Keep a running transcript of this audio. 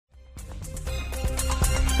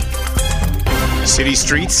city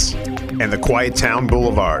streets, and the quiet town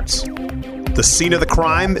boulevards. The scene of the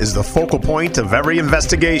crime is the focal point of every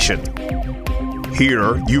investigation.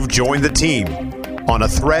 Here, you've joined the team on a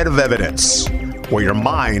thread of evidence, where your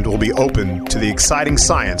mind will be open to the exciting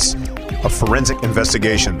science of forensic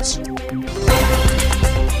investigations.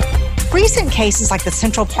 Recent cases like the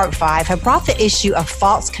Central Park Five have brought the issue of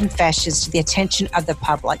false confessions to the attention of the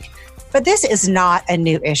public. But this is not a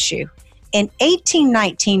new issue. In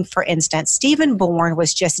 1819, for instance, Stephen Bourne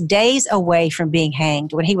was just days away from being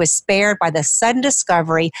hanged when he was spared by the sudden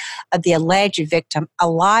discovery of the alleged victim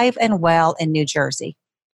alive and well in New Jersey.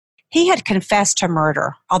 He had confessed to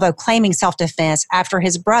murder, although claiming self-defense after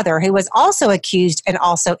his brother, who was also accused and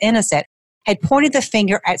also innocent, had pointed the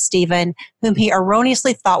finger at Stephen, whom he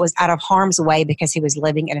erroneously thought was out of harm's way because he was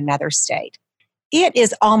living in another state. It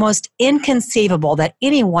is almost inconceivable that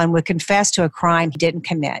anyone would confess to a crime he didn't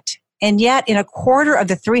commit. And yet, in a quarter of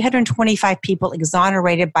the 325 people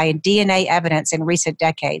exonerated by DNA evidence in recent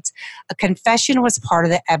decades, a confession was part of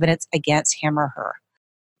the evidence against him or her.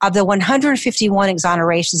 Of the 151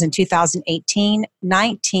 exonerations in 2018,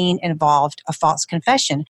 19 involved a false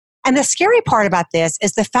confession. And the scary part about this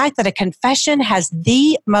is the fact that a confession has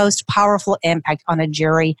the most powerful impact on a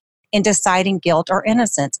jury in deciding guilt or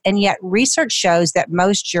innocence. And yet research shows that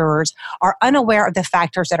most jurors are unaware of the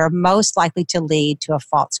factors that are most likely to lead to a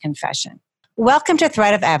false confession. Welcome to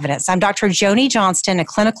Thread of Evidence. I'm Dr. Joni Johnston, a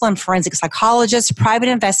clinical and forensic psychologist, private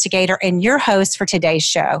investigator, and your host for today's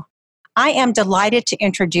show. I am delighted to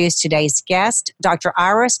introduce today's guest, Dr.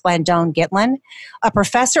 Iris Blandón-Gitlin, a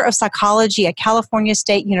professor of psychology at California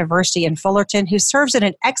State University in Fullerton, who serves as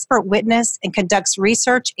an expert witness and conducts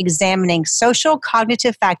research examining social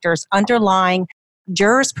cognitive factors underlying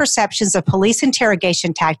jurors' perceptions of police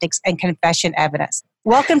interrogation tactics and confession evidence.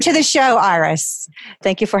 Welcome to the show, Iris.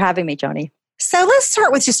 Thank you for having me, Joni. So let's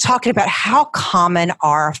start with just talking about how common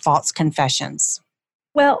are false confessions?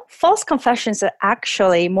 Well, false confessions are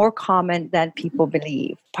actually more common than people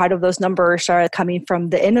believe. Part of those numbers are coming from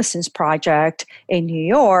the Innocence Project in New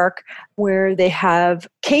York, where they have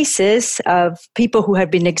cases of people who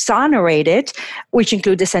have been exonerated, which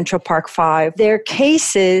include the Central Park Five. They're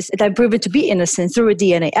cases that have proven to be innocent through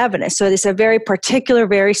DNA evidence. So it's a very particular,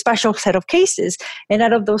 very special set of cases. And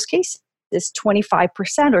out of those cases, 25%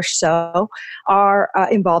 or so are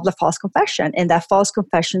involved in a false confession, and that false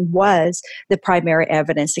confession was the primary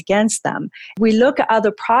evidence against them. We look at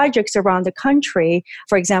other projects around the country,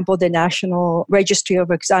 for example, the National Registry of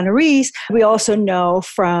Exonerees. We also know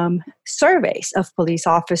from surveys of police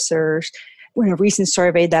officers, in a recent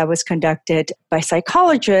survey that was conducted by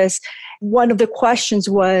psychologists, one of the questions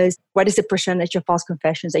was, what is the percentage of false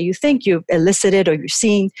confessions that you think you've elicited or you've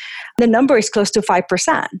seen? The number is close to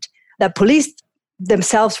 5%. That police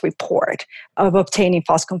themselves report of obtaining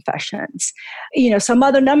false confessions. Some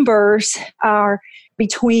other numbers are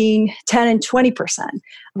between 10 and 20%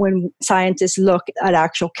 when scientists look at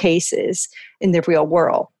actual cases in the real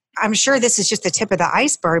world. I'm sure this is just the tip of the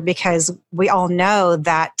iceberg because we all know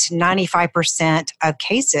that 95% of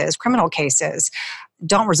cases, criminal cases,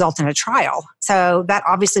 don't result in a trial. So that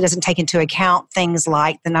obviously doesn't take into account things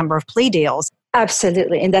like the number of plea deals.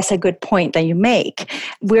 Absolutely. And that's a good point that you make.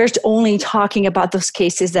 We're only talking about those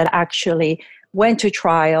cases that actually went to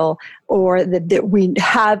trial or that we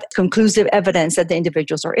have conclusive evidence that the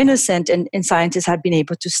individuals are innocent and scientists have been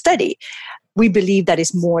able to study. We believe that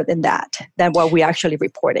is more than that, than what we're actually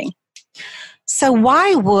reporting. So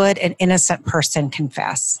why would an innocent person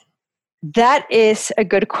confess? That is a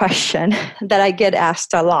good question that I get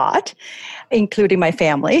asked a lot, including my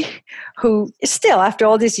family, who still, after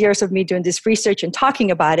all these years of me doing this research and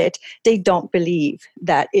talking about it, they don't believe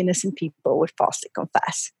that innocent people would falsely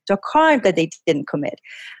confess to a crime that they didn't commit.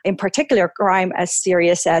 In particular, a crime as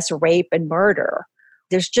serious as rape and murder.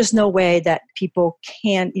 There's just no way that people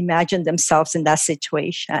can imagine themselves in that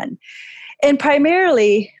situation. And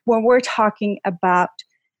primarily, when we're talking about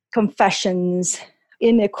confessions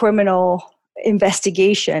in a criminal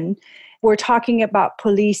investigation, we're talking about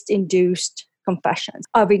police-induced confessions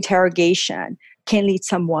of interrogation can lead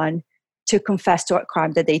someone to confess to a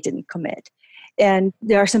crime that they didn't commit. And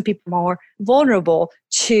there are some people more vulnerable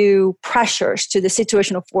to pressures, to the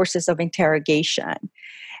situational forces of interrogation.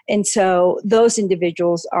 And so those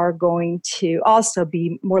individuals are going to also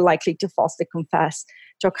be more likely to falsely confess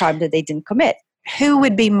to a crime that they didn't commit. Who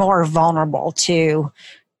would be more vulnerable to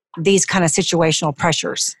these kind of situational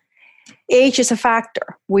pressures? Age is a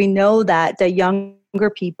factor. We know that the younger younger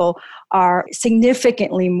people are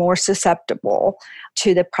significantly more susceptible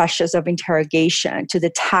to the pressures of interrogation, to the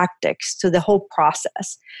tactics, to the whole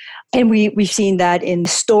process. And we've seen that in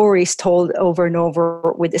stories told over and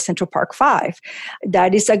over with the Central Park Five.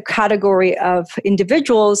 That is a category of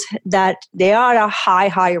individuals that they are at a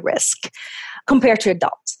high risk compared to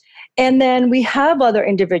adults. And then we have other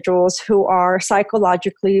individuals who are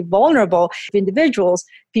psychologically vulnerable individuals,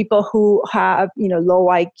 people who have, low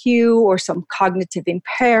IQ or some cognitive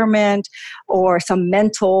impairment or some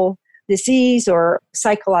mental disease or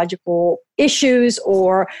psychological issues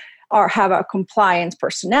or have a compliant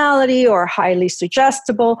personality or highly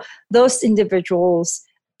suggestible. Those individuals.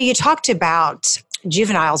 You talked about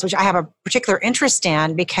juveniles, which I have a particular interest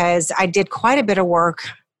in because I did quite a bit of work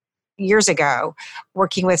years ago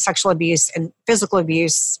working with sexual abuse and physical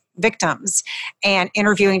abuse victims and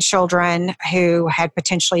interviewing children who had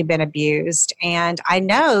potentially been abused. And I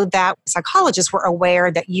know that psychologists were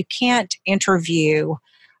aware that you can't interview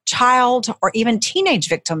child or even teenage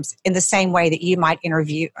victims in the same way that you might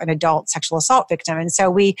interview an adult sexual assault victim. And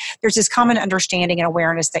so there's this common understanding and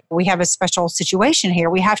awareness that we have a special situation here.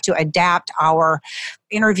 We have to adapt our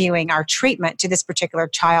interviewing, our treatment to this particular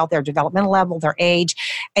child, their developmental level, their age,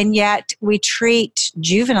 and yet we treat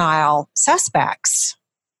juvenile suspects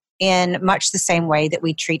in much the same way that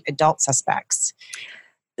we treat adult suspects.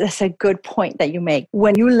 That's a good point that you make.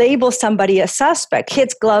 When you label somebody a suspect,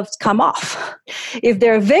 kids' gloves come off. If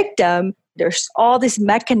they're a victim, there's all these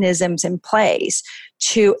mechanisms in place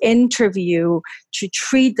to interview, to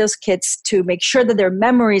treat those kids, to make sure that their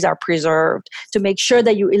memories are preserved, to make sure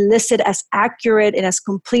that you elicit as accurate and as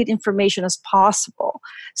complete information as possible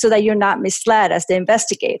so that you're not misled as the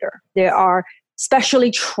investigator. There are specially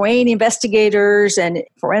trained investigators and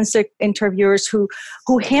forensic interviewers who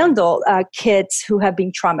handle kids who have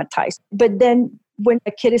been traumatized. But then when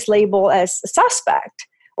a kid is labeled as a suspect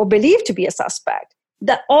or believed to be a suspect,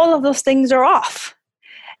 that all of those things are off.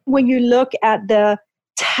 When you look at the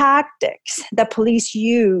tactics that police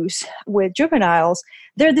use with juveniles,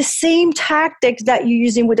 they're the same tactics that you're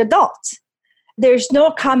using with adults. There's no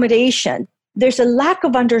accommodation. There's a lack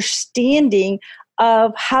of understanding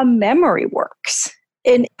of how memory works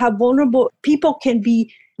and how vulnerable people can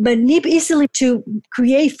be manipulated easily to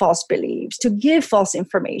create false beliefs, to give false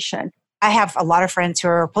information. I have a lot of friends who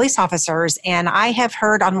are police officers, and I have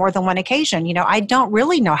heard on more than one occasion, I don't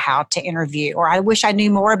really know how to interview, or I wish I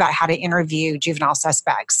knew more about how to interview juvenile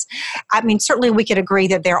suspects. I mean, certainly we could agree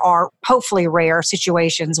that there are hopefully rare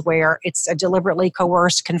situations where it's a deliberately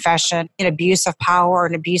coerced confession, an abuse of power,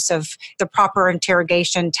 an abuse of the proper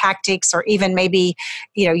interrogation tactics, or even maybe,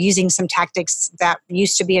 using some tactics that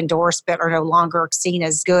used to be endorsed but are no longer seen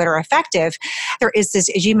as good or effective. There is this,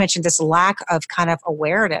 as you mentioned, this lack of kind of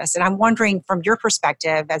awareness. And I'm wondering from your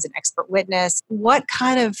perspective as an expert witness, what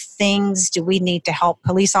kind of things do we need to help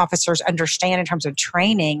police officers understand in terms of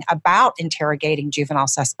training about interrogating juvenile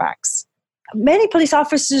suspects? Many police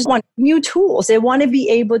officers want new tools. They want to be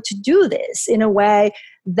able to do this in a way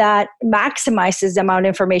that maximizes the amount of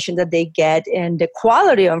information that they get and the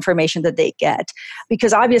quality of information that they get.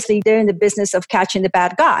 Because obviously they're in the business of catching the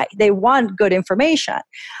bad guy. They want good information.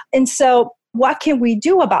 And so what can we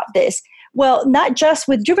do about this? Well, not just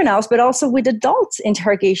with juveniles, but also with adults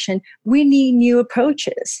interrogation, we need new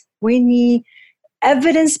approaches. We need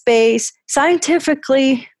evidence-based,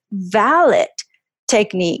 scientifically valid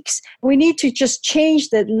techniques. We need to just change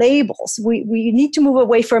the labels. We need to move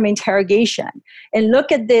away from interrogation and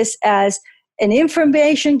look at this as an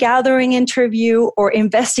information gathering interview or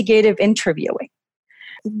investigative interviewing.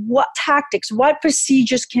 What tactics, what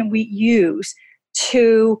procedures can we use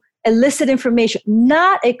to elicit information,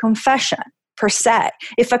 not a confession per se.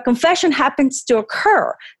 If a confession happens to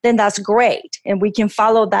occur, then that's great and we can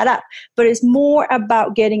follow that up. But it's more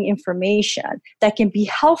about getting information that can be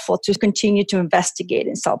helpful to continue to investigate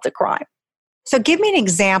and solve the crime. So give me an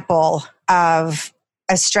example of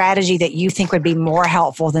a strategy that you think would be more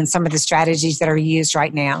helpful than some of the strategies that are used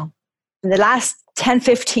right now. In the last 10,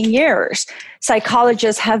 15 years,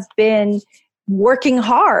 psychologists have been working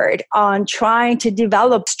hard on trying to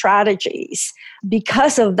develop strategies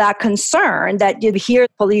because of that concern that you hear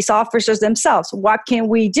police officers themselves. What can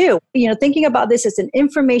we do? Thinking about this as an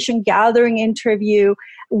information gathering interview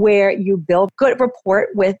where you build good rapport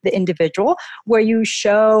with the individual, where you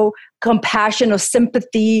show compassion or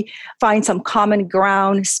sympathy, find some common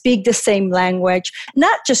ground, speak the same language,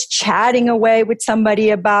 not just chatting away with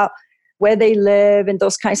somebody about where they live and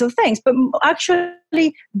those kinds of things, but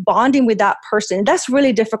actually bonding with that person. That's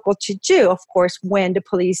really difficult to do, of course, when the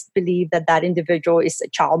police believe that that individual is a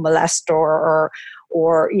child molester or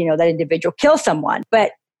that individual killed someone.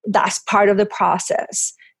 But That's part of the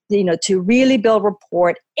process, to really build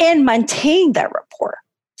rapport and maintain that rapport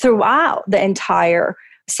throughout the entire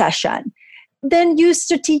session. Then use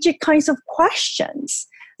strategic kinds of questions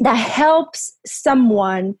that helps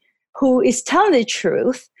someone who is telling the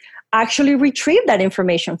truth actually retrieve that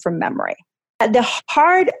information from memory. At the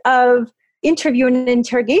heart of interview and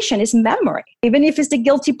interrogation is memory. Even if it's the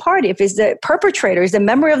guilty party, if it's the perpetrator, it's the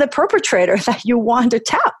memory of the perpetrator that you want to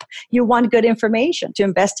tap. You want good information to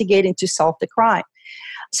investigate and to solve the crime.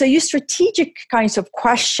 So use strategic kinds of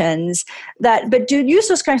questions but to use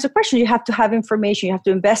those kinds of questions, you have to have information, you have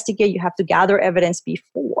to investigate, you have to gather evidence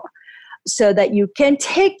before so that you can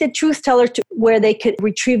take the truth teller to where they could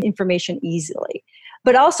retrieve information easily.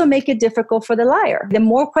 But also make it difficult for the liar. The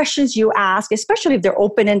more questions you ask, especially if they're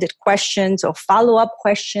open-ended questions or follow-up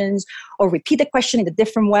questions or repeat the question in a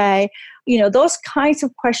different way, those kinds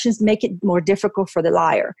of questions make it more difficult for the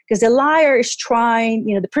liar. Because the liar is trying,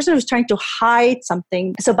 the person who's trying to hide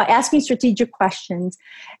something. So by asking strategic questions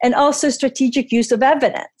and also strategic use of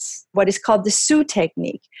evidence, what is called the Sue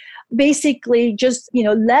technique, basically just,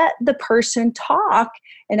 let the person talk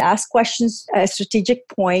and ask questions at strategic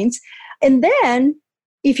points. And then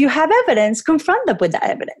if you have evidence, confront them with the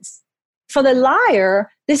evidence. For the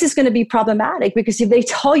liar, this is going to be problematic because if they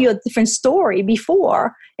tell you a different story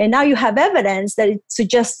before, and now you have evidence that it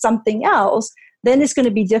suggests something else, then it's going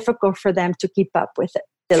to be difficult for them to keep up with it,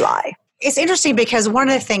 the lie. It's interesting because one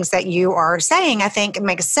of the things that you are saying, I think,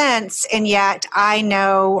 makes sense. And yet I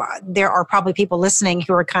know there are probably people listening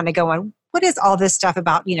who are kind of going, what is all this stuff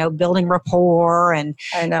about, building rapport and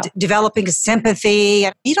developing sympathy?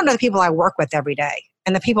 You don't know the people I work with every day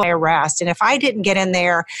and the people I arrest. And if I didn't get in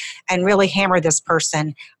there and really hammer this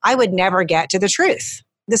person, I would never get to the truth.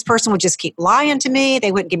 This person would just keep lying to me.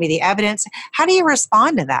 They wouldn't give me the evidence. How do you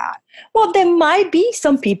respond to that? Well, there might be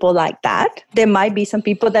some people like that. There might be some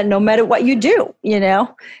people that no matter what you do,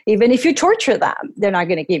 even if you torture them, they're not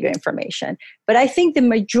going to give you information. But I think the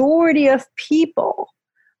majority of people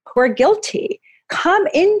who are guilty come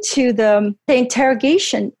into the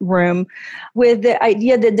interrogation room with the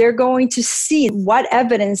idea that they're going to see what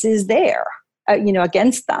evidence is there,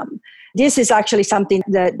 against them. This is actually something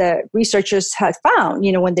that the researchers have found,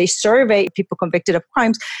 when they survey people convicted of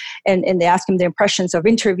crimes and they ask them their impressions of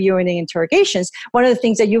interviewing and interrogations. One of the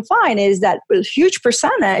things that you find is that a huge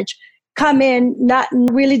percentage come in not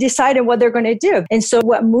really deciding what they're going to do. And so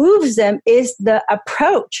what moves them is the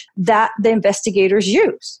approach that the investigators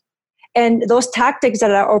use. And those tactics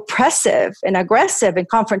that are oppressive and aggressive and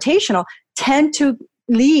confrontational tend to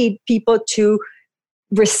lead people to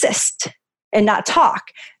resist and not talk.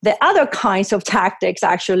 The other kinds of tactics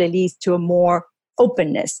actually leads to a more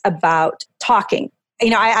openness about talking.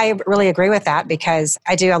 I really agree with that because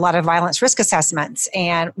I do a lot of violence risk assessments.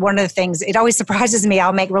 And one of the things, it always surprises me,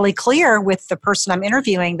 I'll make really clear with the person I'm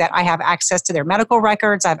interviewing that I have access to their medical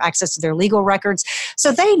records, I have access to their legal records.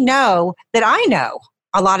 So they know that I know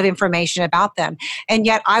a lot of information about them. And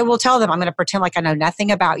yet I will tell them, I'm going to pretend like I know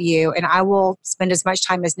nothing about you. And I will spend as much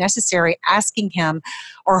time as necessary asking him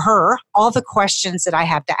or her all the questions that I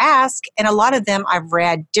have to ask. And a lot of them, I've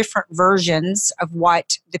read different versions of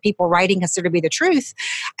what the people writing consider to be the truth.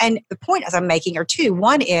 And the point as I'm making are two.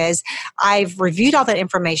 One is I've reviewed all that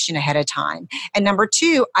information ahead of time. And number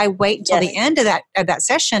two, I wait until the end of that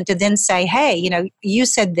session to then say, hey, you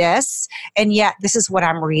said this, and yet this is what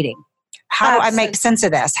I'm reading. How do I make sense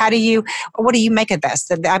of this? What do you make of this?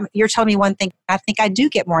 You're telling me one thing. I think I do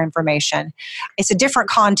get more information. It's a different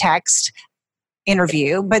context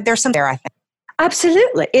interview, but there's some there, I think.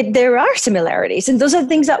 Absolutely. There are similarities, and those are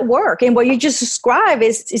things that work. And what you just described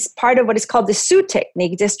is part of what is called the Sue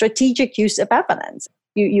technique, the strategic use of evidence.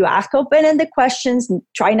 You ask open-ended questions,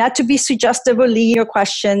 try not to be suggestive or lead your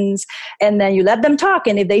questions, and then you let them talk.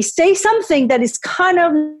 And if they say something that is kind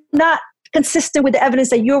of not consistent with the evidence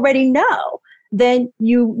that you already know, then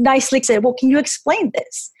you nicely say, well, can you explain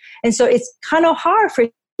this? And so it's kind of hard for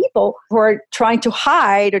people who are trying to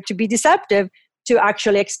hide or to be deceptive to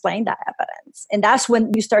actually explain that evidence. And that's when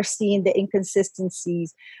you start seeing the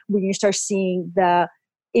inconsistencies, when you start seeing the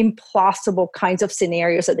implausible kinds of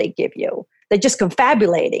scenarios that they give you. They're just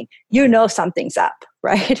confabulating. Something's up,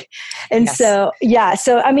 right? And so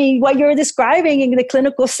what you're describing in the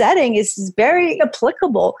clinical setting is very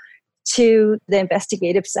applicable to the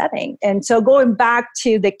investigative setting. And so going back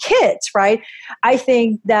to the kids, right? I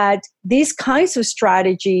think that these kinds of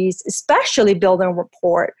strategies, especially building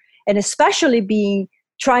rapport and especially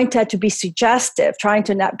trying to be suggestive, trying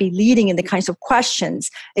to not be leading in the kinds of questions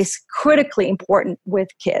is critically important with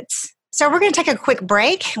kids. So we're going to take a quick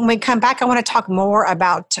break. When we come back, I want to talk more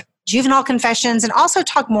about juvenile confessions, and also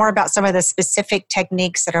talk more about some of the specific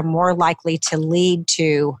techniques that are more likely to lead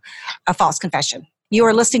to a false confession. You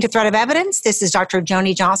are listening to Thread of Evidence. This is Dr.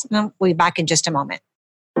 Joni Johnson. We'll be back in just a moment.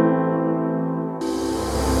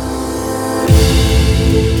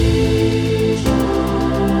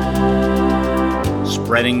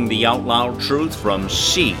 Spreading the out loud truth from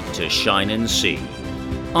sea to shining sea.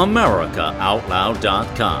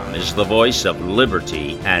 AmericaOutloud.com is the voice of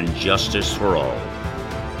liberty and justice for all.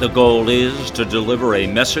 The goal is to deliver a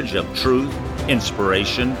message of truth,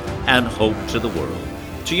 inspiration, and hope to the world,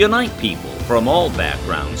 to unite people from all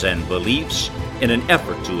backgrounds and beliefs in an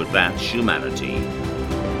effort to advance humanity.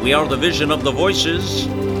 We are the vision of the voices.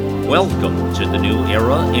 Welcome to the new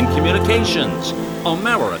era in communications,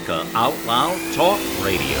 America Out Loud Talk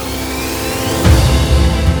Radio.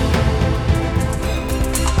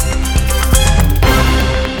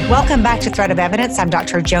 Welcome back to Thread of Evidence. I'm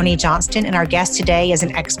Dr. Joni Johnston, and our guest today is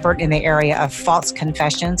an expert in the area of false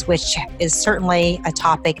confessions, which is certainly a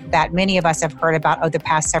topic that many of us have heard about over the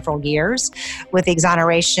past several years with the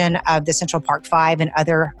exoneration of the Central Park Five and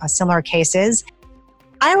other similar cases.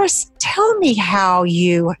 Iris, tell me how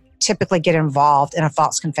you typically get involved in a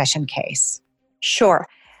false confession case. Sure.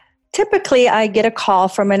 Typically, I get a call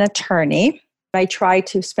from an attorney. I try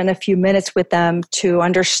to spend a few minutes with them to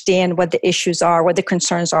understand what the issues are, what the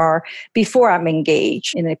concerns are before I'm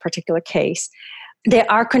engaged in a particular case. They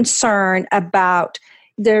are concerned about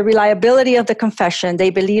the reliability of the confession.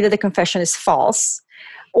 They believe that the confession is false,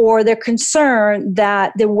 or they're concerned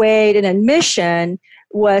that the way an admission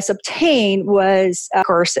was obtained was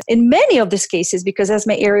coercive. In many of these cases, because that's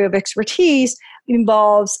my area of expertise,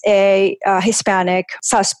 involves a Hispanic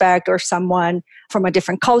suspect or someone from a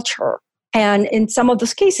different culture. And in some of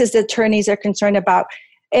those cases, the attorneys are concerned about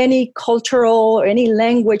any cultural or any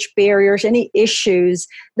language barriers, any issues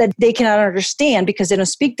that they cannot understand because they don't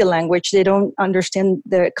speak the language, they don't understand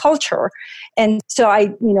the culture. And so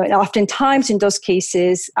oftentimes in those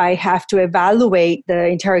cases, I have to evaluate the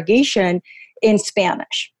interrogation in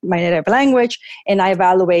Spanish, my native language, and I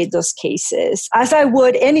evaluate those cases as I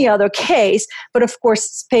would any other case, but of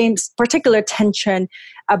course paying particular attention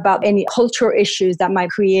about any cultural issues that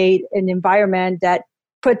might create an environment that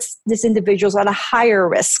puts these individuals at a higher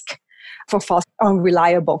risk for false,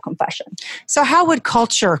 unreliable confession. So how would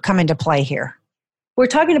culture come into play here? We're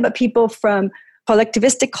talking about people from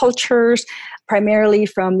collectivistic cultures, primarily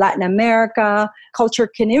from Latin America. Culture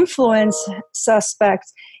can influence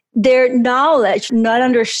suspects. Their knowledge, not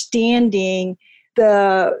understanding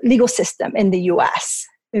the legal system in the U.S.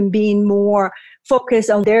 and being more focused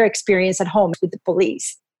on their experience at home with the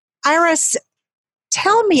police. Iris,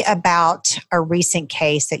 tell me about a recent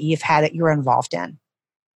case that you've had that you're involved in.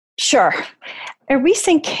 Sure. A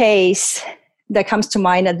recent case that comes to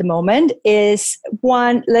mind at the moment is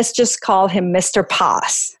one, let's just call him Mr.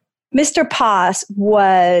 Paz. Mr. Paz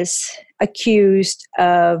was accused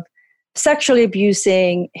of sexually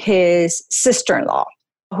abusing his sister-in-law,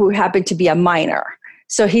 who happened to be a minor.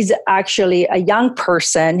 So he's actually a young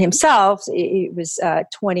person himself. He was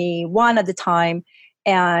 21 at the time,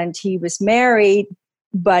 and he was married,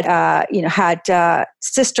 but had a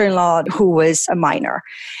sister-in-law who was a minor.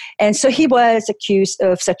 And so he was accused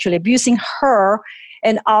of sexually abusing her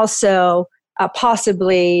and also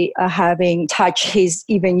possibly having touched his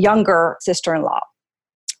even younger sister-in-law.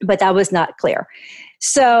 But that was not clear.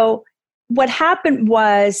 So what happened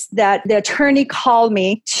was that the attorney called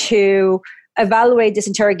me to evaluate this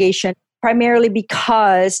interrogation, primarily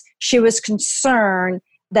because she was concerned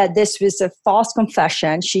that this was a false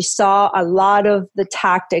confession. She saw a lot of the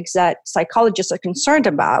tactics that psychologists are concerned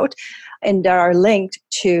about and that are linked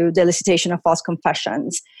to the elicitation of false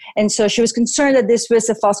confessions. And so she was concerned that this was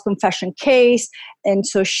a false confession case. And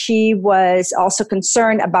so she was also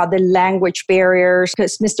concerned about the language barriers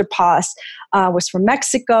because Mr. Paz was from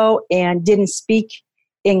Mexico and didn't speak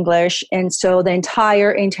English. And so the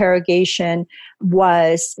entire interrogation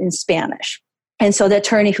was in Spanish. And so the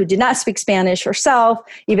attorney, who did not speak Spanish herself,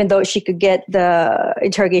 even though she could get the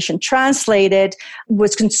interrogation translated,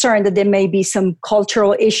 was concerned that there may be some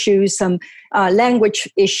cultural issues, some language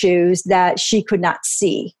issues that she could not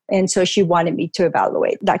see. And so she wanted me to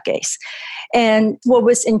evaluate that case. And what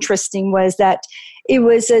was interesting was that it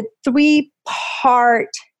was a 3-part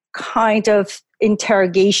kind of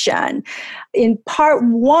interrogation. In part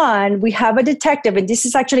 1, we have a detective, and this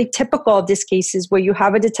is actually typical of these cases where you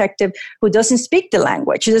have a detective who doesn't speak the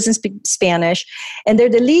language, who doesn't speak Spanish, and they're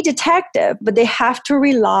the lead detective, but they have to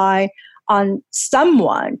rely on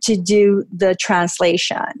someone to do the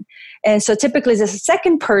translation. And so typically there's a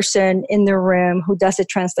second person in the room who does the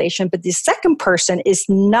translation, but the second person is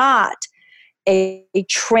not a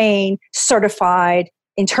trained, certified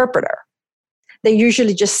interpreter. They're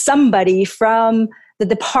usually just somebody from the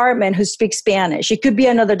department who speaks Spanish. It could be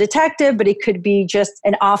another detective, but it could be just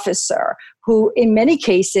an officer who in many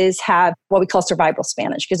cases have what we call survival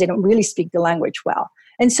Spanish because they don't really speak the language well.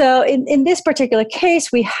 And so in this particular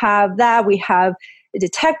case, we have that. We have a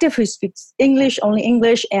detective who speaks English, only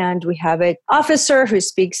English, and we have an officer who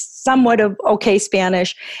speaks somewhat of okay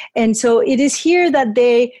Spanish. And so it is here that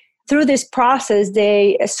through this process,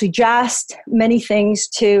 they suggest many things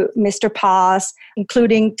to Mr. Paz,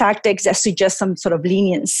 including tactics that suggest some sort of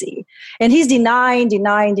leniency. And he's denying,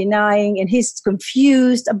 and he's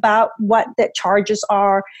confused about what the charges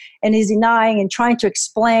are. And he's denying and trying to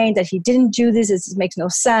explain that he didn't do this. This makes no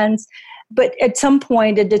sense. But at some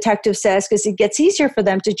point, the detective says, because it gets easier for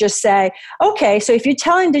them to just say, okay, so if you're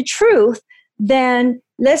telling the truth, then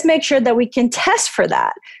let's make sure that we can test for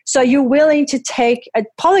that. So you're willing to take a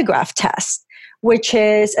polygraph test, which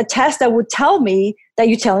is a test that would tell me that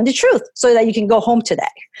you're telling the truth so that you can go home today.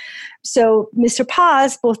 So Mr.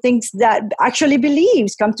 Paz thinks that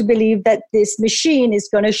comes to believe that this machine is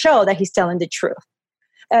going to show that he's telling the truth.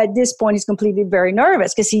 At this point, he's completely very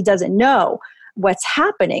nervous because he doesn't know what's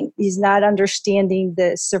happening. He's not understanding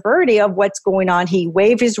the severity of what's going on. He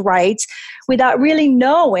waived his rights without really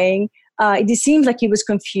knowing. It seems like he was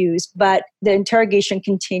confused, but the interrogation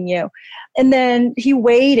continued. And then he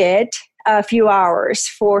waited a few hours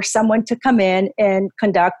for someone to come in and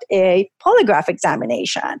conduct a polygraph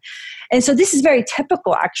examination. And so this is very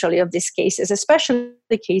typical, actually, of these cases, especially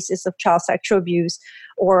the cases of child sexual abuse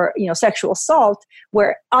or, sexual assault,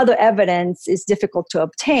 where other evidence is difficult to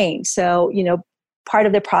obtain. So, part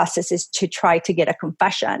of the process is to try to get a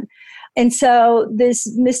confession. And so this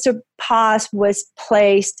Mr. Paz was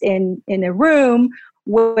placed in a room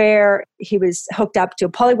where he was hooked up to a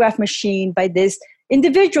polygraph machine by this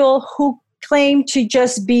individual who claimed to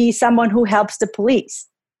just be someone who helps the police.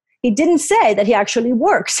 He didn't say that he actually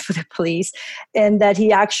works for the police and that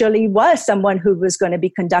he actually was someone who was going to be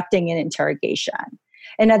conducting an interrogation.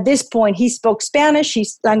 And at this point, he spoke Spanish.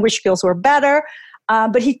 His language skills were better.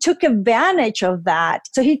 But he took advantage of that.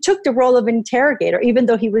 So he took the role of interrogator, even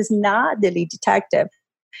though he was not the lead detective,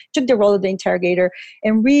 took the role of the interrogator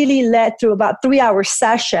and really led through about 3-hour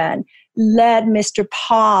session, led Mr.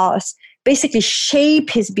 Paz basically shape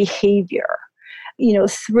his behavior,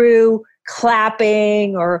 through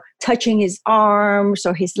clapping or touching his arms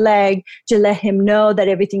or his leg to let him know that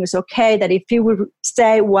everything was okay, that if he would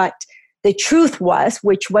say what the truth was,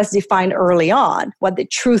 which was defined early on, what the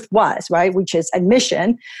truth was, right, which is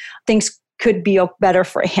admission, things could be better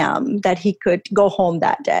for him, that he could go home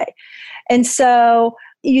that day. And so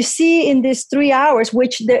you see in these 3 hours,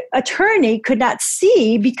 which the attorney could not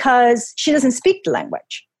see because she doesn't speak the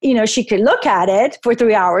language. She could look at it for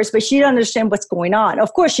 3 hours, but she didn't understand what's going on.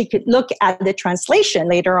 Of course, she could look at the translation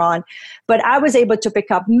later on, but I was able to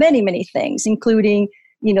pick up many, many things, including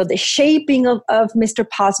the shaping of Mr.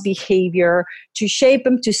 Paz's behavior, to shape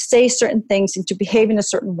him to say certain things and to behave in a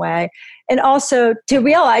certain way. And also to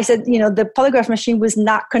realize that, the polygraph machine was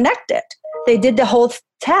not connected. They did the whole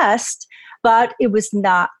test, but it was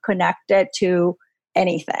not connected to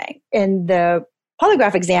anything. And the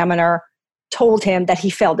polygraph examiner told him that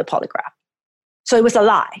he failed the polygraph. So it was a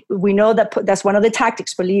lie. We know that that's one of the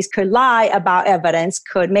tactics. Police could lie about evidence,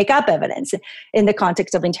 could make up evidence in the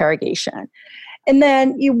context of interrogation. And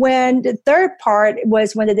then when the third part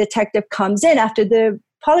was when the detective comes in after the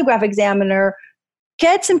polygraph examiner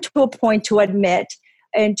gets him to a point to admit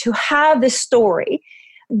and to have the story,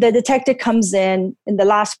 the detective comes in the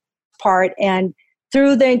last part and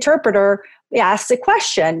through the interpreter asks a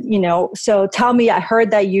question, so tell me, I heard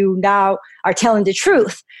that you now are telling the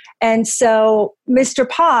truth. And so Mr.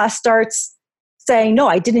 Paz starts saying, no,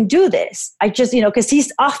 I didn't do this. I just, because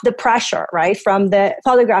he's off the pressure, right, from the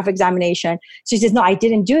polygraph examination. So he says, no, I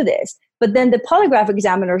didn't do this. But then the polygraph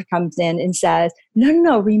examiner comes in and says,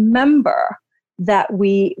 no, remember that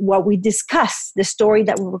what we discussed, the story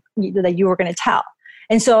that you were going to tell.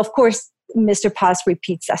 And so, of course, Mr. Paz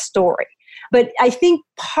repeats that story. But I think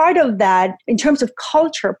part of that, in terms of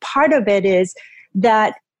culture, part of it is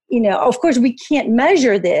that, of course, we can't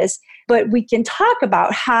measure this, but we can talk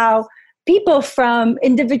about how people from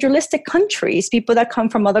individualistic countries, people that come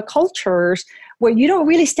from other cultures, where you don't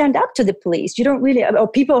really stand up to the police, you don't really, or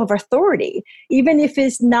people of authority, even if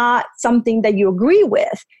it's not something that you agree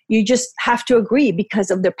with, you just have to agree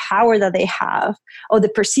because of the power that they have or the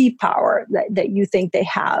perceived power that you think they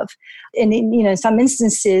have. And in some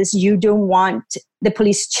instances, you don't want the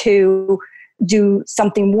police to do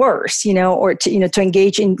something worse, or to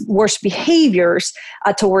engage in worse behaviors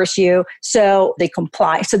towards you. So they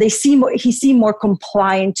comply. So he seemed more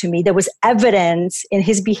compliant to me. There was evidence in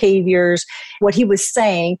his behaviors, what he was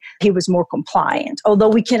saying, he was more compliant. Although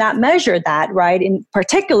we cannot measure that, right, in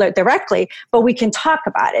particular directly, but we can talk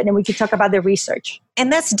about it and we can talk about the research.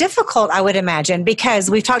 And that's difficult, I would imagine, because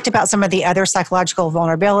we've talked about some of the other psychological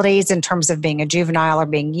vulnerabilities in terms of being a juvenile or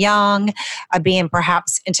being young, being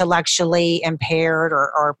perhaps intellectually impaired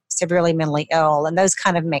or severely mentally ill. And those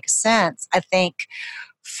kind of make sense. I think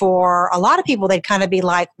for a lot of people, they'd kind of be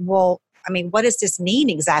like, well, I mean, what does this mean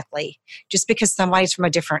exactly? Just because somebody's from a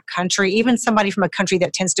different country, even somebody from a country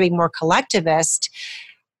that tends to be more collectivist,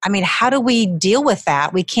 I mean, how do we deal with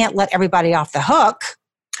that? We can't let everybody off the hook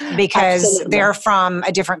because Absolutely. They're from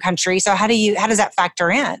a different country. So how does that factor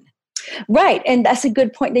in? Right. And that's a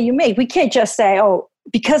good point that you make. We can't just say, oh,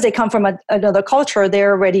 because they come from another culture,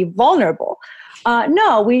 they're already vulnerable.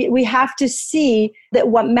 No, we have to see that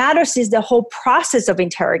what matters is the whole process of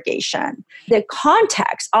interrogation, the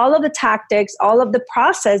context, all of the tactics, all of the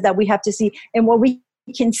process that we have to see. And what we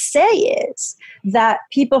can say is that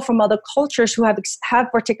people from other cultures who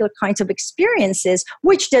have particular kinds of experiences,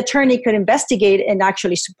 which the attorney could investigate and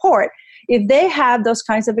actually support, if they have those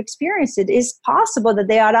kinds of experiences, it is possible that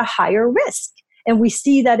they are at a higher risk. And we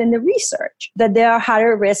see that in the research, that they are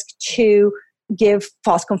higher risk to give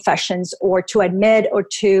false confessions or to admit or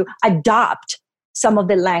to adopt some of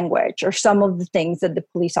the language or some of the things that the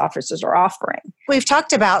police officers are offering. We've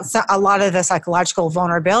talked about a lot of the psychological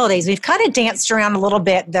vulnerabilities. We've kind of danced around a little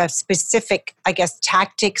bit the specific, I guess,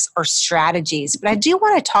 tactics or strategies. But I do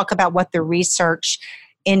want to talk about what the research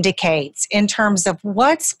indicates in terms of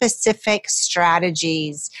what specific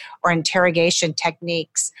strategies or interrogation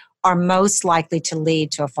techniques are most likely to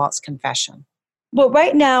lead to a false confession. Well,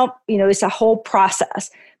 right now, it's a whole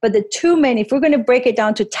process. But the two main, if we're going to break it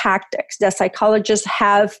down to tactics that psychologists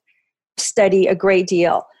have studied a great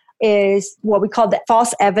deal, is what we call the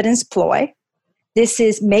false evidence ploy. This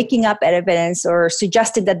is making up evidence or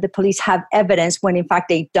suggesting that the police have evidence when in fact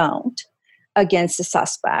they don't against the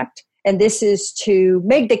suspect. And this is to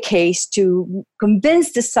make the case to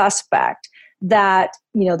convince the suspect that,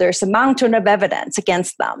 there's a mountain of evidence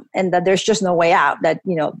against them and that there's just no way out, that,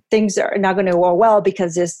 things are not going to go well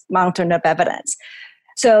because there's mountain of evidence.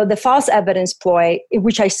 So the false evidence ploy,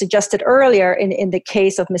 which I suggested earlier in the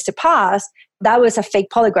case of Mr. Paz, that was a fake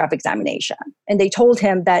polygraph examination. And they told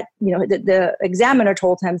him that, the examiner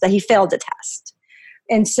told him that he failed the test.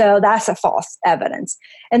 And so that's a false evidence.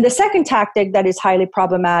 And the second tactic that is highly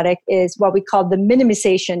problematic is what we call the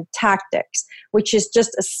minimization tactics, which is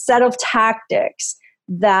just a set of tactics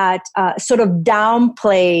that sort of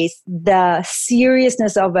downplays the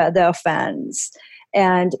seriousness of the offense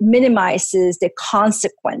and minimizes the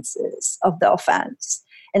consequences of the offense.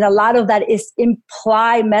 And a lot of that is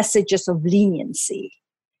implied messages of leniency.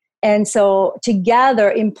 And so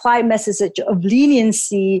together, implied message of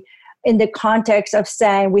leniency in the context of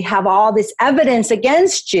saying we have all this evidence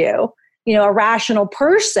against you, a rational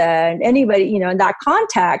person, anybody, in that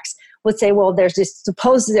context would say, well, there's this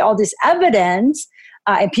supposedly all this evidence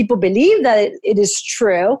and people believe that it is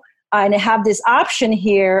true. And I have this option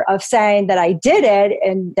here of saying that I did it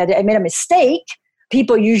and that I made a mistake.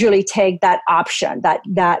 People usually take that option,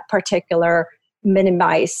 that particular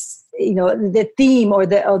minimize, the theme or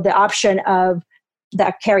the option of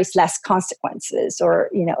that carries less consequences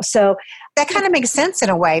so that kind of makes sense in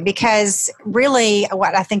a way, because really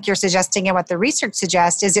what I think you're suggesting and what the research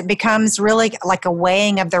suggests is it becomes really like a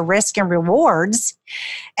weighing of the risk and rewards.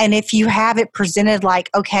 And if you have it presented like,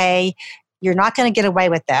 okay, you're not going to get away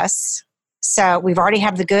with this, so we've already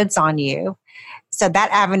have the goods on you, so that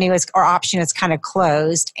avenue or option is kind of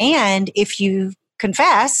closed. And if you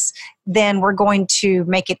confess, then we're going to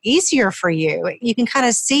make it easier for you. You can kind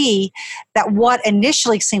of see that what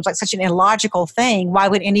initially seems like such an illogical thing, why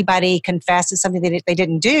would anybody confess to something that they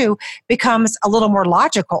didn't do, becomes a little more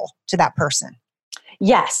logical to that person.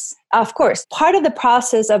 Yes, of course. Part of the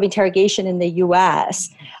process of interrogation in the U.S.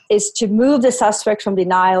 is to move the suspect from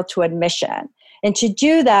denial to admission. And to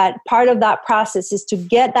do that, part of that process is to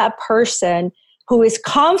get that person who is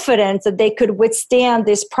confident that they could withstand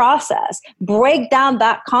this process, break down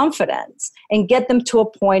that confidence and get them to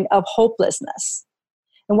a point of hopelessness.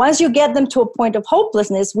 And once you get them to a point of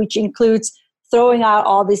hopelessness, which includes throwing out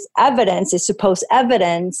all this evidence, this supposed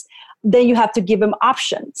evidence, then you have to give them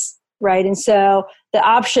options, right? And so the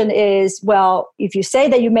option is, well, if you say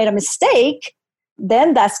that you made a mistake,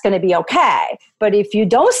 then that's going to be okay. But if you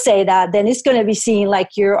don't say that, then it's going to be seen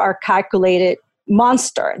like you are calculated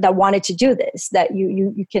monster that wanted to do this, that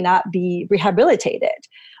you cannot be rehabilitated.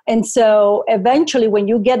 And so eventually when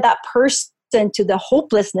you get that person to the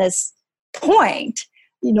hopelessness point,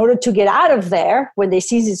 in order to get out of there, when they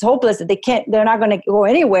see this hopeless, that they're not going to go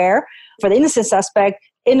anywhere. For the innocent suspect,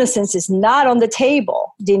 innocence is not on the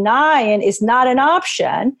table. Denying is not an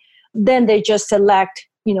option. Then they just select,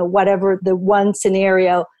 whatever the one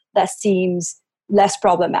scenario that seems less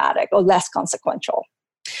problematic or less consequential.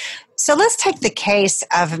 So let's take the case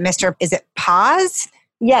of Mr. Is it Paz?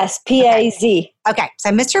 Yes, P-A-Z. Okay,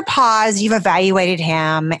 so Mr. Paz, you've evaluated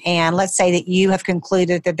him, and let's say that you have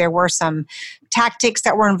concluded that there were some tactics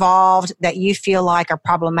that were involved that you feel like are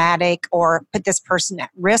problematic or put this person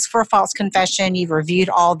at risk for a false confession. You've reviewed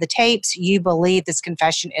all the tapes. You believe this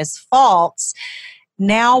confession is false.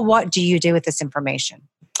 Now, what do you do with this information?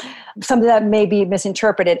 Something that may be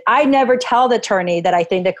misinterpreted. I never tell the attorney that I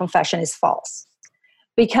think the confession is false,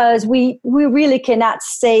 because we really cannot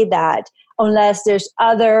say that unless there's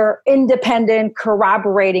other independent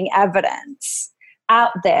corroborating evidence out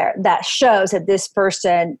there that shows that this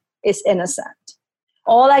person is innocent.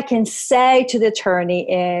 All I can say to the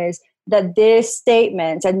attorney is that these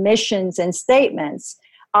statements, admissions and statements,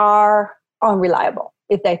 are unreliable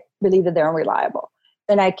if they believe that they're unreliable.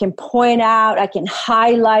 And I can point out, I can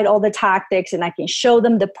highlight all the tactics, and I can show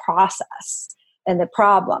them the process and the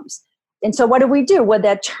problems. And so what do we do? Well,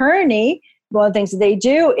 the attorney, one of the things they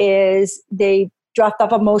do is they draft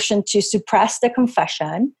up a motion to suppress the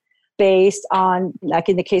confession based on, like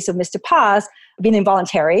in the case of Mr. Paz, being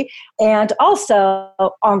involuntary and also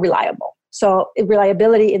unreliable. So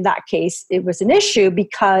reliability in that case, it was an issue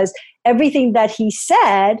because everything that he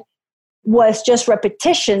said was just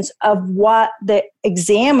repetitions of what the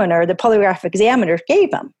examiner, the polygraph examiner,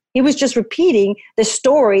 gave him. He was just repeating the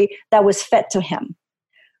story that was fed to him.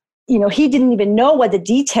 He didn't even know what the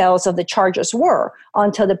details of the charges were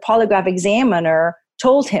until the polygraph examiner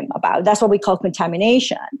told him about it. That's what we call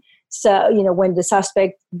contamination. So, when the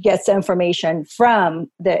suspect gets the information from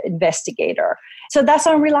the investigator. So that's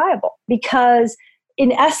unreliable because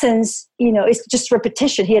in essence, it's just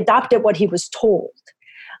repetition. He adopted what he was told.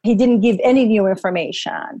 He didn't give any new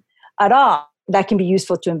information at all that can be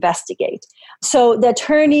useful to investigate. So the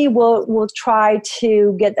attorney will try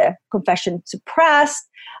to get the confession suppressed.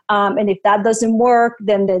 And if that doesn't work,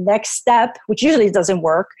 then the next step, which usually doesn't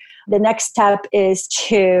work, the next step is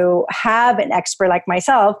to have an expert like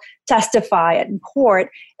myself testify in court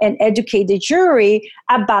and educate the jury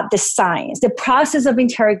about the science, the process of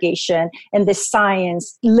interrogation and the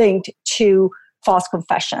science linked to false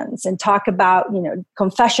confessions, and talk about,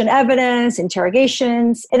 confession evidence,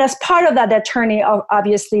 interrogations. And as part of that, the attorney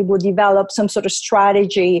obviously will develop some sort of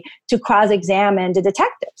strategy to cross-examine the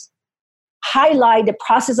detectives. Highlight the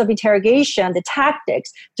process of interrogation, the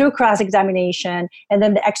tactics through cross-examination, and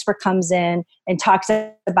then the expert comes in and talks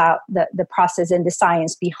about the process and the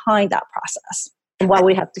science behind that process and what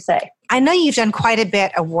we have to say. I know you've done quite a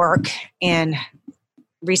bit of work in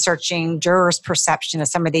researching jurors' perception of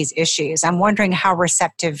some of these issues. I'm wondering how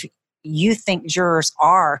receptive you think jurors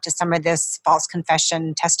are to some of this false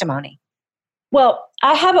confession testimony. Well,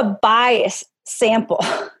 I have a biased sample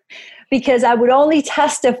because I would only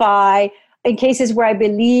testify in cases where I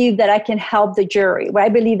believe that I can help the jury, where I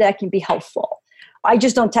believe that I can be helpful. I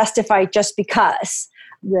just don't testify just because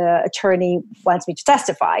the attorney wants me to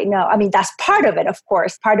testify. No, that's part of it, of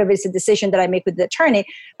course. Part of it is a decision that I make with the attorney.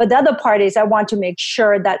 But the other part is I want to make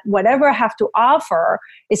sure that whatever I have to offer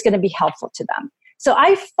is going to be helpful to them. So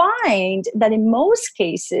I find that in most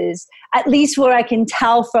cases, at least where I can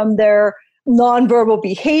tell from their nonverbal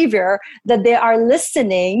behavior, that they are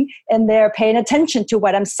listening and they're paying attention to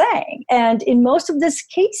what I'm saying. And in most of these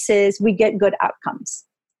cases, we get good outcomes.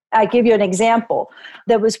 I give you an example.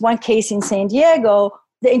 There was one case in San Diego.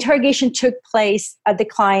 The interrogation took place at the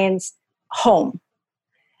client's home.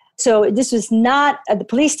 So this was not at the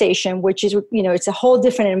police station, which is, it's a whole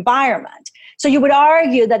different environment. So you would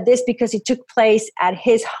argue that this, because it took place at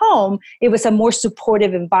his home, it was a more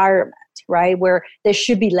supportive environment, right? Where there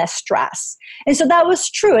should be less stress. And so that was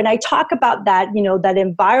true. And I talk about that, that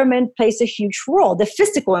environment plays a huge role. The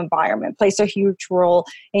physical environment plays a huge role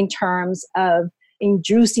in terms of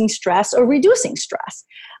inducing stress or reducing stress.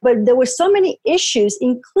 But there were so many issues,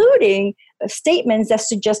 including statements that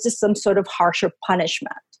suggested some sort of harsher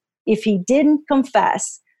punishment. If he didn't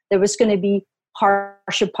confess, there was going to be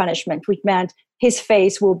harsher punishment, which meant his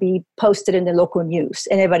face will be posted in the local news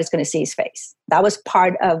and everybody's going to see his face. That was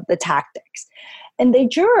part of the tactics. And the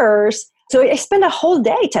jurors So I spent a whole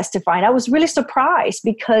day testifying. I was really surprised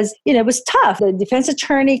because, it was tough. The defense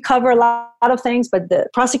attorney covered a lot of things, but the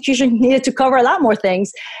prosecution needed to cover a lot more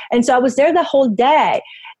things. And so I was there the whole day.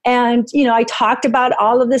 And, I talked about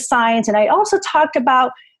all of the science, and I also talked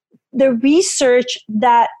about the research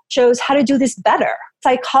that shows how to do this better.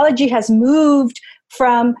 Psychology has moved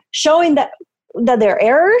from showing that there are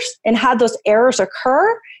errors and how those errors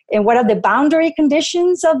occur and what are the boundary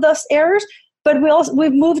conditions of those errors. But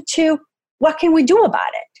we've moved to what can we do about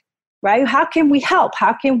it, right? How can we help?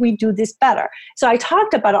 How can we do this better? So I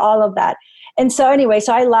talked about all of that. And so anyway,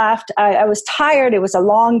 so I left. I was tired. It was a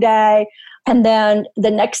long day. And then the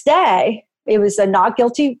next day, it was a not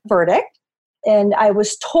guilty verdict. And I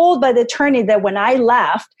was told by the attorney that when I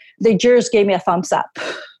left, the jurors gave me a thumbs up.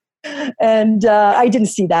 And I didn't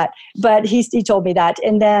see that, but he told me that.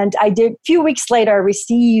 And then a few weeks later, I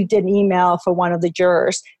received an email from one of the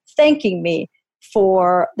jurors thanking me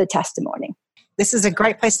for the testimony. This is a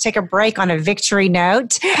great place to take a break on a victory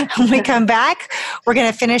note. When we come back, we're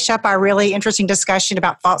going to finish up our really interesting discussion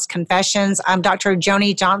about false confessions. I'm Dr.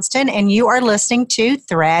 Joni Johnston, and you are listening to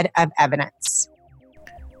Thread of Evidence.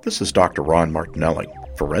 This is Dr. Ron Martinelli,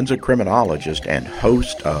 forensic criminologist and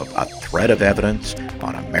host of A Thread of Evidence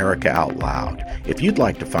on America Out Loud. If you'd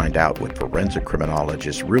like to find out what forensic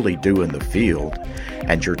criminologists really do in the field,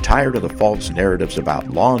 and you're tired of the false narratives about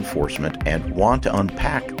law enforcement and want to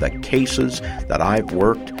unpack the cases that I've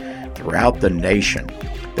worked throughout the nation,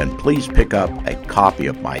 then please pick up a copy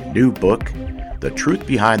of my new book, The Truth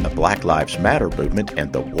Behind the Black Lives Matter Movement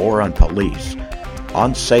and the War on Police,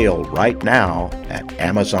 on sale right now at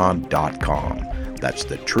Amazon.com. That's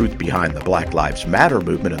The Truth Behind the Black Lives Matter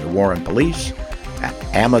Movement and the War on Police at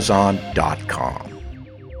Amazon.com.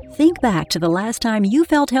 Think back to the last time you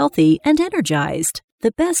felt healthy and energized.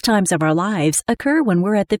 The best times of our lives occur when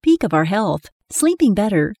we're at the peak of our health, sleeping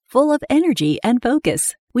better, full of energy and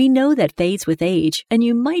focus. We know that fades with age, and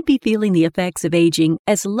you might be feeling the effects of aging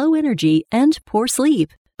as low energy and poor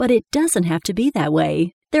sleep. But it doesn't have to be that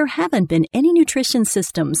way. There haven't been any nutrition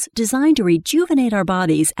systems designed to rejuvenate our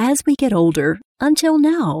bodies as we get older until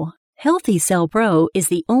now. Healthy Cell Pro is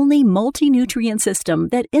the only multi-nutrient system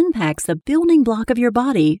that impacts the building block of your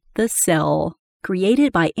body, the cell.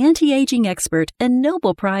 Created by anti-aging expert and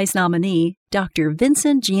Nobel Prize nominee, Dr.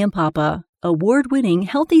 Vincent Giampapa, award-winning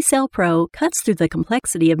Healthy Cell Pro cuts through the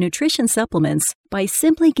complexity of nutrition supplements by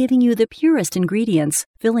simply giving you the purest ingredients,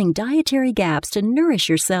 filling dietary gaps to nourish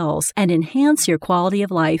your cells and enhance your quality of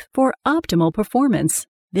life for optimal performance.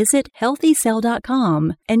 Visit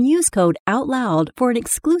healthycell.com and use code OUTLOUD for an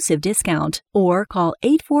exclusive discount, or call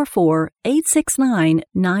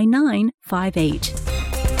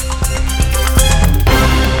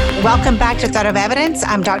 844-869-9958. Welcome back to Thread of Evidence.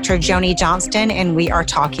 I'm Dr. Joni Johnston, and we are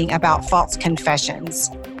talking about false confessions.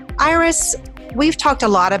 Iris, we've talked a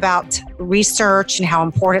lot about research and how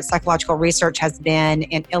important psychological research has been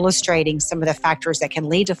in illustrating some of the factors that can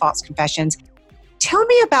lead to false confessions. Tell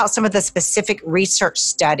me about some of the specific research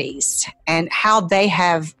studies and how they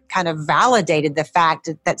have kind of validated the fact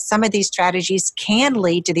that some of these strategies can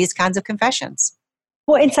lead to these kinds of confessions.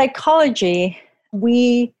 Well, in psychology,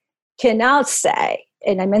 we can now say,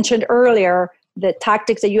 and I mentioned earlier, the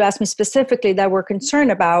tactics that you asked me specifically that we're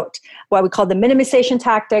concerned about, what we call the minimization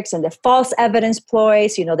tactics and the false evidence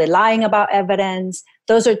ploys, the lying about evidence.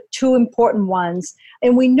 Those are two important ones.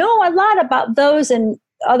 And we know a lot about those and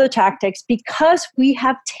other tactics because we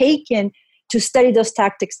have taken to study those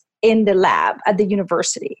tactics in the lab at the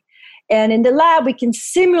university. And in the lab, we can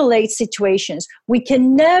simulate situations. We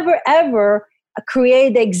can never, ever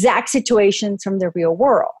create the exact situations from the real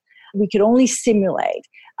world. We can only simulate.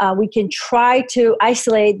 We can try to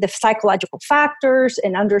isolate the psychological factors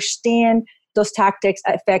and understand those tactics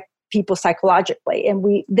affect people psychologically. And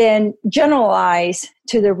we then generalize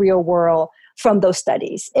to the real world from those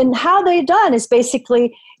studies. And how they're done is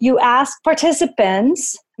basically you ask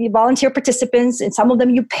participants, you volunteer participants, and some of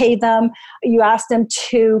them you pay them, you ask them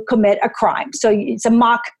to commit a crime. So it's a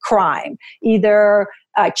mock crime, either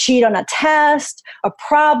cheat on a test, a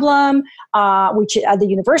problem, which at the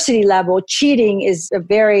university level, cheating is a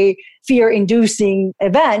very fear-inducing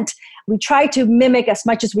event. We try to mimic as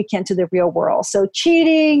much as we can to the real world. So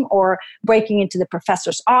cheating or breaking into the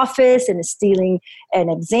professor's office and stealing an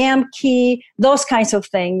exam key, those kinds of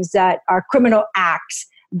things that are criminal acts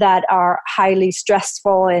that are highly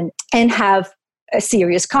stressful and have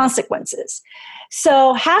serious consequences.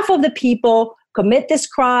 So half of the people commit this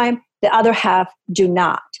crime, the other half do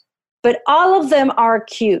not. But all of them are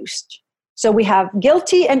accused. So we have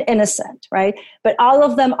guilty and innocent, right? But all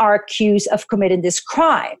of them are accused of committing this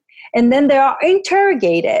crime. And then they are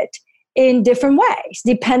interrogated in different ways,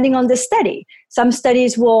 depending on the study. Some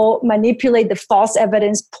studies will manipulate the false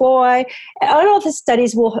evidence ploy. All of the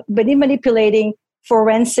studies will be manipulating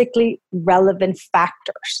forensically relevant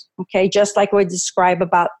factors, okay? Just like we describe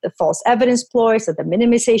about the false evidence ploys or the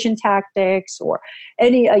minimization tactics or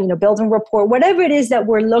any, building report, whatever it is that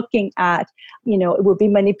we're looking at, it will be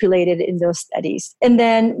manipulated in those studies. And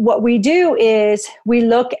then what we do is we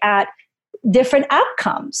look at different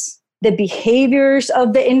outcomes, the behaviors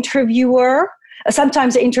of the interviewer.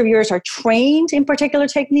 Sometimes the interviewers are trained in particular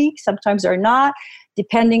techniques, sometimes they're not,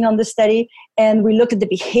 depending on the study. And we look at the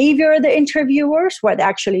behavior of the interviewers, what they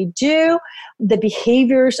actually do, the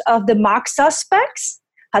behaviors of the mock suspects,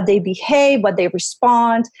 how they behave, what they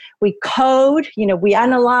respond. We code, we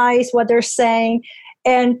analyze what they're saying.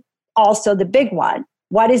 And also the big one,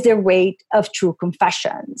 what is the rate of true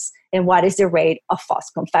confessions? And what is the rate of false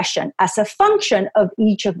confession as a function of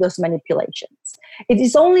each of those manipulations? It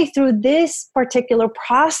is only through this particular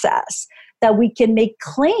process that we can make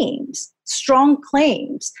claims, strong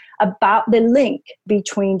claims about the link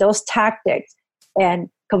between those tactics and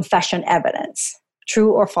confession evidence,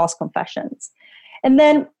 true or false confessions. And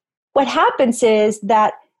then what happens is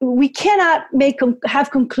that we cannot have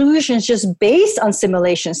conclusions just based on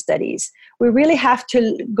simulation studies. We really have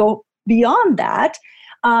to go beyond that.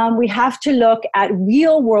 We have to look at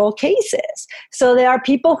real world cases. So there are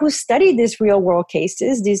people who study these real world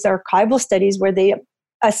cases. These are archival studies where they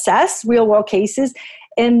assess real world cases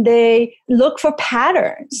and they look for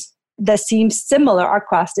patterns that seem similar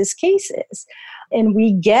across these cases. And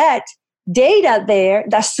we get data there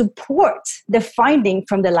that supports the finding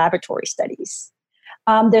from the laboratory studies.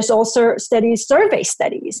 There's also survey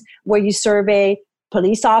studies, where you survey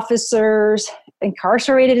police officers,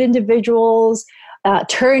 incarcerated individuals,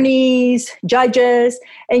 attorneys, judges,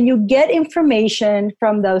 and you get information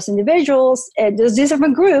from those individuals and those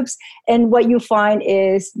different groups. And what you find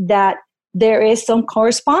is that there is some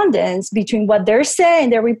correspondence between what they're saying,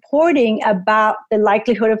 they're reporting about the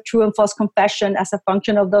likelihood of true and false confession as a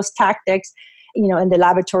function of those tactics, in the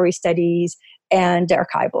laboratory studies and the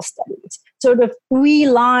archival studies. Sort of 3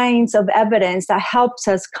 lines of evidence that helps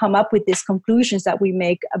us come up with these conclusions that we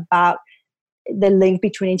make about the link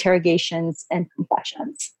between interrogations and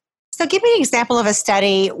confessions. So give me an example of a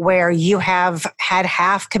study where you have had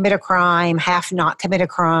half commit a crime, half not commit a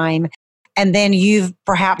crime, and then you've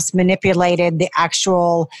perhaps manipulated the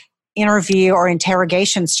actual interview or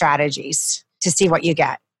interrogation strategies to see what you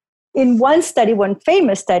get. In one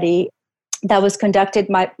famous study that was conducted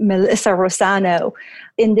by Melissa Rosano,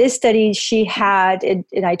 in this study she had, and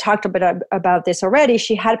I talked about this already,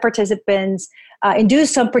 she had participants,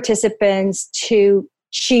 induced some participants to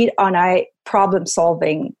cheat on a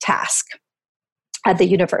problem-solving task at the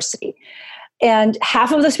university. And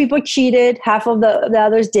half of those people cheated, half of the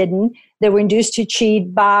others didn't. They were induced to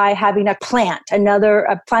cheat by having a plant of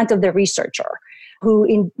the researcher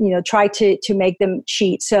who tried to make them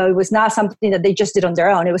cheat. So it was not something that they just did on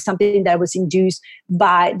their own. It was something that was induced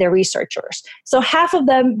by the researchers. So half of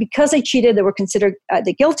them, because they cheated, they were considered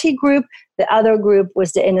the guilty group. The other group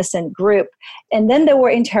was the innocent group. And then they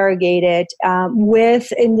were interrogated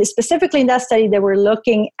specifically in that study, they were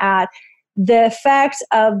looking at the effects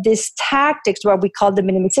of these tactics, what we call the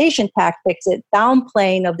minimization tactics, the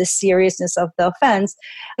downplaying of the seriousness of the offense,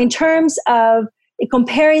 in terms of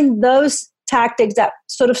comparing those tactics that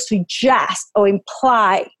sort of suggest or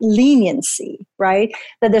imply leniency, right?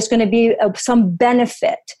 That there's going to be some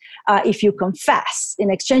benefit if you confess.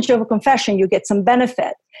 In exchange of a confession, you get some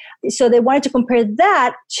benefit. So they wanted to compare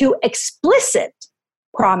that to explicit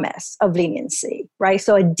promise of leniency, right?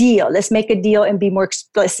 So a deal, let's make a deal and be more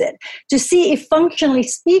explicit to see if functionally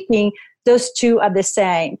speaking, those two are the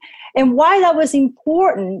same. And why that was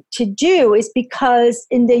important to do is because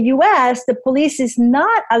in the US, the police is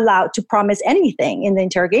not allowed to promise anything in the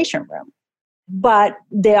interrogation room, but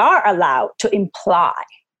they are allowed to imply,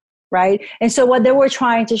 right? And so what they were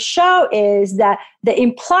trying to show is that the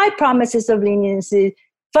implied promises of leniency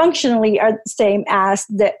functionally are the same as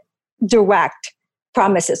the direct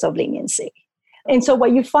promises of leniency. And so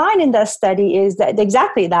what you find in that study is that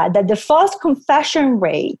exactly that the false confession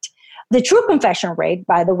rate, the true confession rate,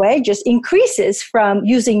 by the way, just increases from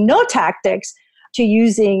using no tactics to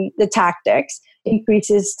using the tactics,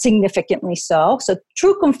 increases significantly so. So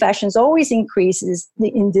true confessions always increases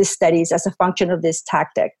in these studies as a function of this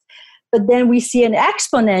tactic. But then we see an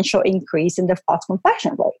exponential increase in the false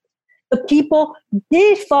confession rate. The people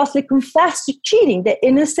did falsely confess to cheating. The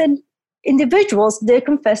innocent individuals did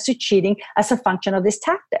confess to cheating as a function of these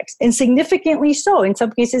tactics, and significantly so. In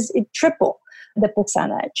some cases, it tripled the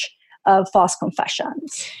percentage of false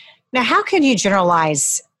confessions. Now, how can you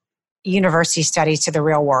generalize university studies to the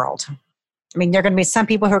real world? I mean, there are going to be some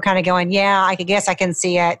people who are kind of going, yeah, I guess I can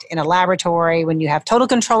see it in a laboratory when you have total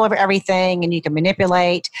control over everything and you can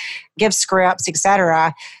manipulate, give scripts,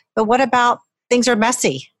 etc. But what about things are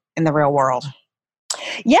messy in the real world?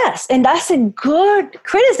 Yes, and that's a good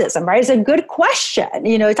criticism, right? It's a good question.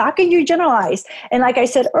 It's how can you generalize? And like I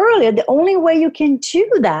said earlier, the only way you can do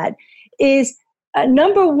that is,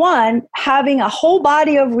 number one, having a whole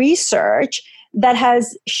body of research that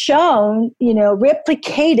has shown,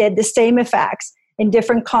 replicated the same effects in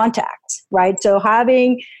different contexts, right? So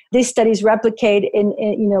having these studies replicate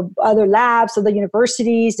in other labs, other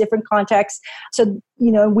universities, different contexts. So,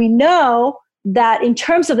 we know that in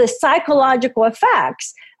terms of the psychological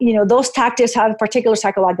effects, those tactics have particular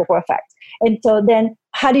psychological effects. And so then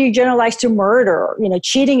how do you generalize to murder?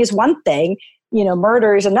 Cheating is one thing,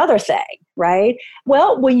 murder is another thing, right?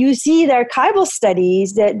 Well, when you see the archival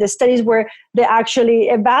studies, the studies where they're actually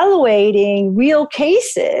evaluating real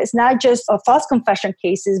cases, not just false confession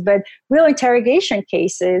cases, but real interrogation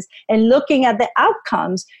cases, and looking at the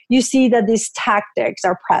outcomes, you see that these tactics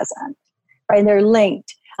are present, right? And they're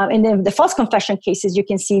linked. And in the false confession cases, you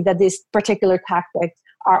can see that these particular tactics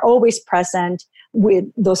are always present with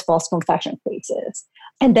those false confession cases.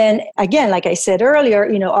 And then again, like I said earlier,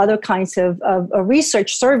 other kinds of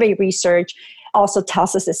research, survey research, also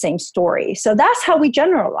tells us the same story. So that's how we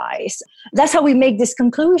generalize. That's how we make these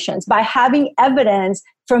conclusions, by having evidence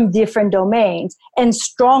from different domains and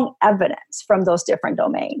strong evidence from those different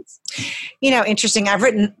domains. Interesting. I've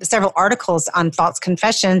written several articles on false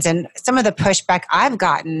confessions, and some of the pushback I've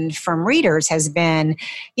gotten from readers has been,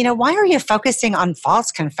 why are you focusing on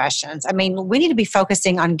false confessions? I mean, we need to be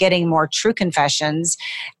focusing on getting more true confessions.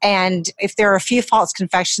 And if there are a few false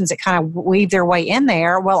confessions that kind of weave their way in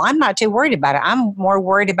there, well, I'm not too worried about it. I'm more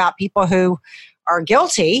worried about people who are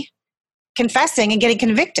guilty confessing and getting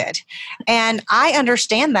convicted. And I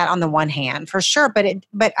understand that on the one hand, for sure.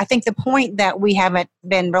 But I think the point that we haven't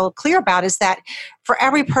been real clear about is that for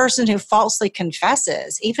every person who falsely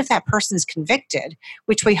confesses, even if that person's convicted,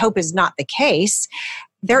 which we hope is not the case,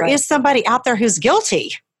 there is somebody out there who's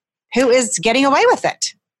guilty, who is getting away with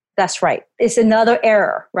it. That's right. It's another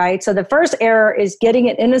error, right? So the first error is getting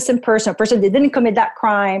an innocent person, a person that didn't commit that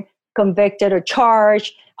crime, convicted or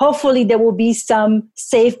charged. Hopefully there will be some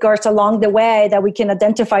safeguards along the way that we can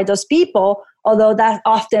identify those people, although that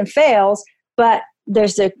often fails. But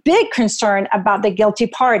there's a big concern about the guilty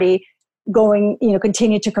party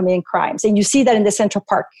continue to commit crimes. And you see that in the Central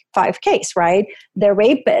Park 5 case, right? The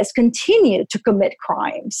rapist continued to commit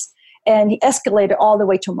crimes and he escalated all the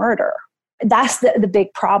way to murder. That's the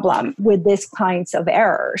big problem with these kinds of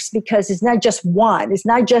errors, because it's not just one. It's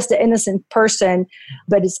not just the innocent person,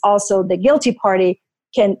 but it's also the guilty party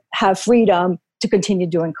can have freedom to continue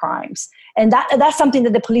doing crimes. And that's something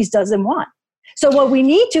that the police doesn't want. So what we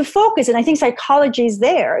need to focus, and I think psychology is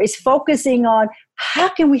there, is focusing on how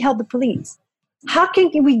can we help the police? How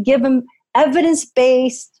can we give them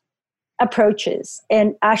evidence-based approaches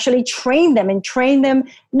and actually train them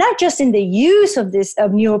not just in the use of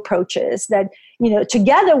new approaches that,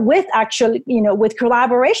 together with with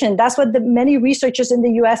collaboration. That's what the many researchers in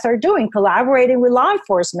the US are doing, collaborating with law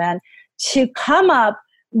enforcement to come up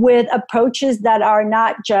with approaches that are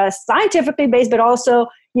not just scientifically based, but also,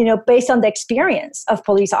 based on the experience of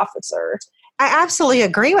police officers. I absolutely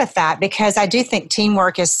agree with that, because I do think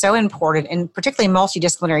teamwork is so important, and particularly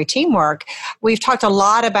multidisciplinary teamwork. We've talked a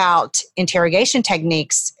lot about interrogation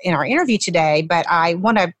techniques in our interview today, but I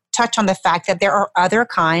want to touch on the fact that there are other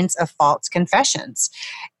kinds of false confessions.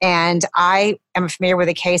 And I am familiar with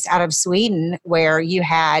a case out of Sweden where you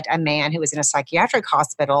had a man who was in a psychiatric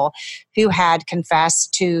hospital who had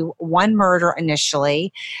confessed to one murder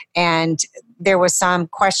initially, and there was some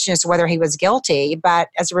question as to whether he was guilty. But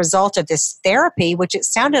as a result of this therapy, which it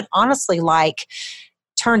sounded honestly like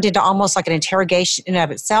turned into almost like an interrogation in and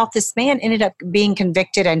of itself, this man ended up being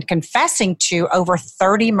convicted and confessing to over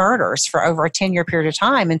 30 murders for over a 10-year period of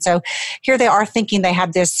time. And so here they are thinking they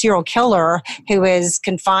have this serial killer who is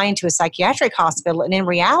confined to a psychiatric hospital. And in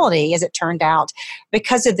reality, as it turned out,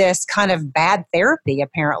 because of this kind of bad therapy,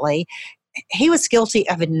 apparently, he was guilty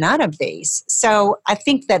of none of these. So I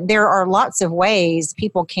think that there are lots of ways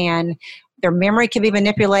people their memory can be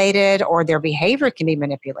manipulated or their behavior can be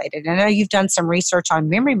manipulated. I know you've done some research on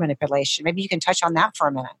memory manipulation. Maybe you can touch on that for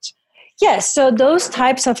a minute. Yes, so those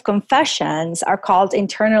types of confessions are called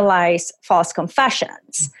internalized false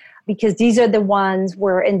confessions, because these are the ones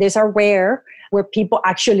and these are rare, where people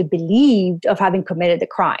actually believed of having committed the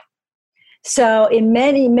crime. So in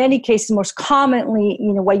many, many cases, most commonly,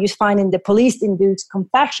 what you find in the police-induced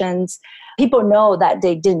confessions, people know that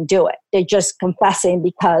they didn't do it. They're just confessing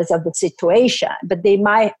because of the situation, but they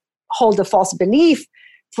might hold a false belief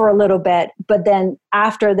for a little bit, but then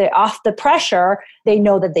after they're off the pressure, they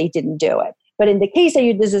know that they didn't do it. But in the case that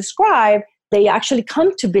you just described, they actually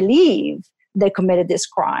come to believe they committed these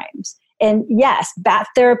crimes. And yes, bad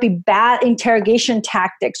therapy, bad interrogation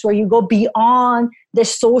tactics where you go beyond the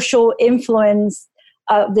social influence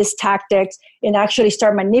of these tactics and actually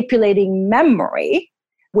start manipulating memory,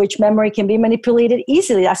 which memory can be manipulated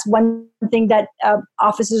easily. That's one thing that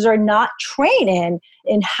officers are not trained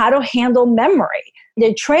in how to handle memory.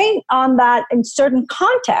 They're trained on that in certain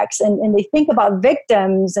contexts, and they think about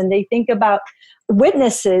victims and they think about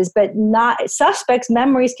witnesses, but not suspects'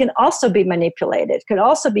 memories can also be manipulated, could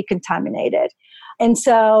also be contaminated. And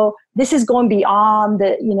so this is going beyond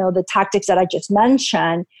the tactics that I just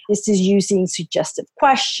mentioned. This is using suggestive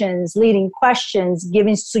questions, leading questions,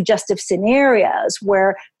 giving suggestive scenarios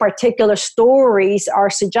where particular stories are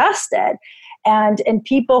suggested. And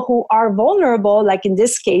people who are vulnerable, like in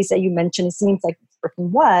this case that you mentioned, it seems like this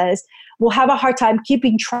person was, will have a hard time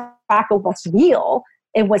keeping track of what's real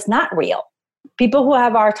and what's not real. People who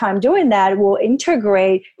have a hard time doing that will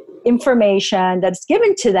integrate information that's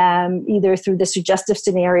given to them either through the suggestive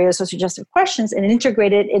scenarios or suggestive questions and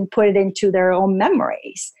integrate it and put it into their own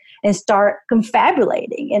memories and start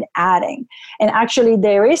confabulating and adding. And actually,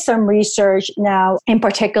 there is some research now, in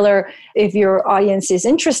particular, if your audience is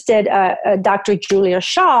interested, Dr. Julia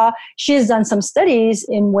Shaw, she has done some studies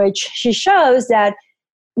in which she shows that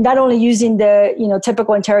not only using the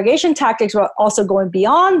typical interrogation tactics, but also going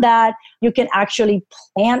beyond that, you can actually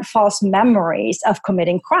plant false memories of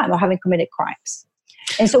committing crime or having committed crimes.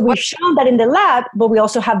 And so we've shown that in the lab, but we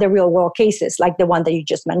also have the real world cases like the one that you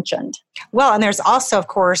just mentioned. Well, and there's also, of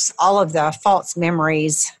course, all of the false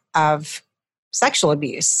memories of sexual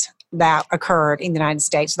abuse that occurred in the United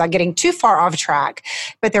States without getting too far off track.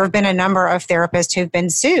 But there have been a number of therapists who've been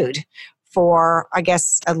sued for, I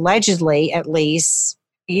guess, allegedly at least,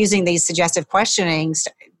 using these suggestive questionings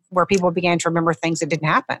where people began to remember things that didn't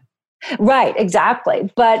happen. Right, exactly.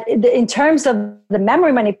 But in terms of the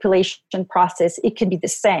memory manipulation process, it can be the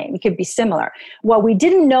same. It could be similar. What we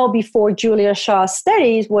didn't know before Julia Shaw's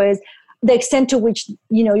studies was the extent to which,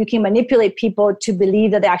 you can manipulate people to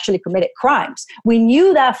believe that they actually committed crimes. We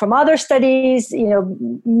knew that from other studies,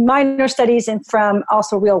 minor studies, and from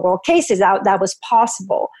also real world cases that was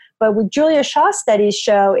possible. But what Julia Shaw's studies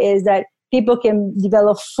show is that people can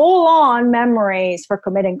develop full-on memories for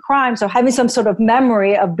committing crimes or having some sort of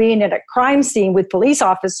memory of being at a crime scene with police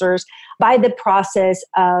officers by the process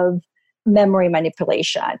of memory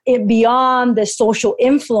manipulation, beyond the social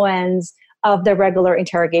influence of the regular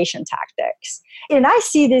interrogation tactics. And I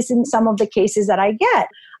see this in some of the cases that I get.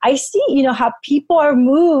 I see, how people are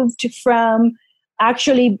moved from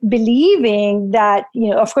actually believing that,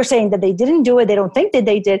 of course, saying that they didn't do it, they don't think that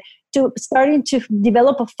they did, to starting to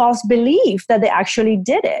develop a false belief that they actually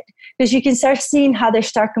did it. Because you can start seeing how they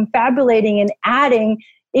start confabulating and adding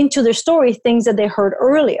into their story things that they heard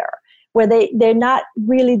earlier, where they're not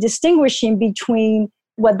really distinguishing between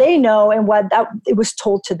what they know and what it was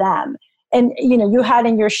told to them. And, you had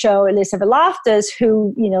in your show Elizabeth Loftus,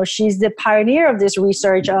 who, she's the pioneer of this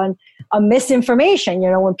research on misinformation.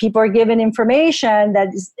 When people are given information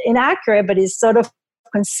that is inaccurate, but is sort of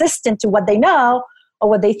consistent to what they know or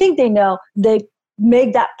what they think they know, they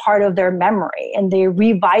make that part of their memory and they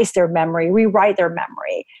revise their memory, rewrite their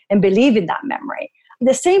memory, and believe in that memory.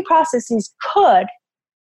 The same processes could,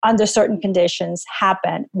 under certain conditions,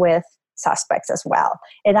 happen with suspects as well.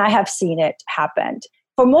 And I have seen it happen.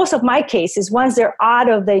 For most of my cases, once they're out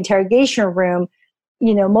of the interrogation room,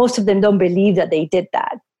 most of them don't believe that they did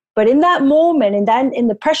that. But in that moment, and then in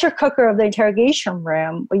the pressure cooker of the interrogation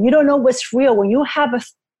room, when you don't know what's real, when you have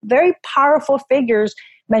very powerful figures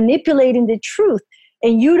manipulating the truth,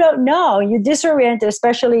 and you don't know, you're disoriented,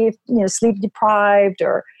 especially if sleep deprived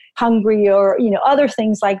or hungry or other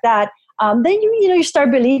things like that, then you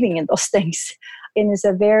start believing in those things, and it's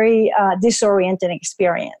a very disorienting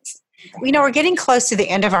experience. We're getting close to the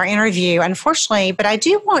end of our interview, unfortunately, but I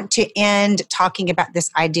do want to end talking about this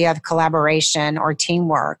idea of collaboration or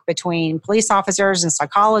teamwork between police officers and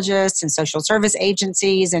psychologists and social service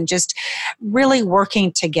agencies, and just really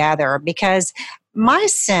working together, because my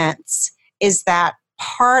sense is that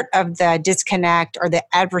part of the disconnect or the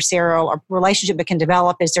adversarial relationship that can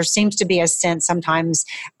develop is there seems to be a sense sometimes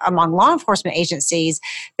among law enforcement agencies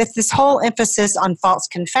that this whole emphasis on false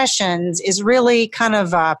confessions is really kind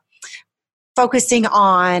of focusing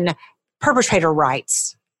on perpetrator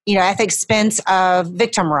rights at the expense of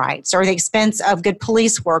victim rights or the expense of good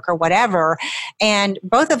police work or whatever. And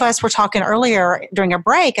both of us were talking earlier during a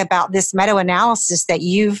break about this meta-analysis that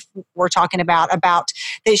you were talking about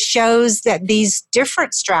that shows that these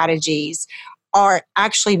different strategies are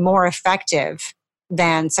actually more effective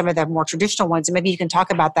than some of the more traditional ones. And maybe you can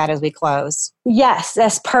talk about that as we close. Yes,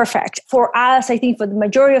 that's perfect. For us, I think for the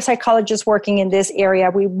majority of psychologists working in this area,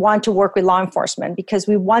 we want to work with law enforcement because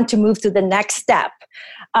we want to move to the next step,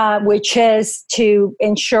 which is to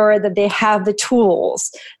ensure that they have the tools,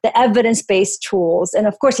 the evidence-based tools. And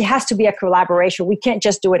of course, it has to be a collaboration. We can't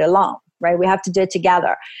just do it alone, right? We have to do it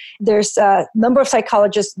together. There's a number of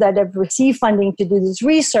psychologists that have received funding to do this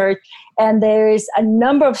research. And there's a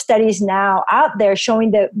number of studies now out there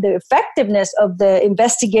showing the effectiveness of the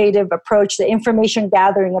investigative approach, the information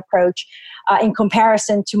gathering approach, in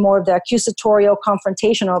comparison to more of the accusatorial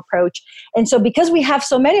confrontational approach. And so because we have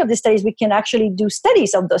so many of these studies, we can actually do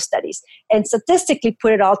studies of those studies and statistically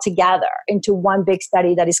put it all together into one big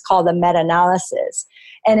study that is called a meta-analysis.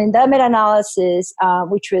 And in that meta-analysis,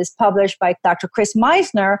 which was published by Dr. Chris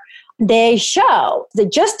Meisner, they show the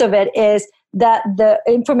gist of it is that the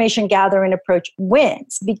information gathering approach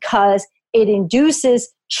wins because it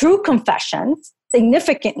induces true confessions,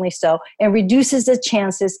 significantly so, and reduces the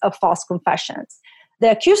chances of false confessions. The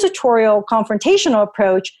accusatorial confrontational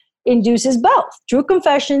approach induces both true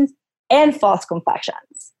confessions and false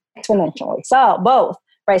confessions, exponentially. So both,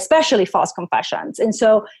 right? Especially false confessions. And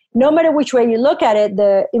so no matter which way you look at it,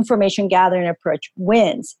 the information gathering approach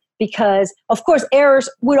wins because, of course, errors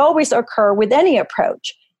would always occur with any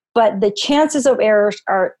approach. But the chances of errors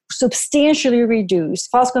are substantially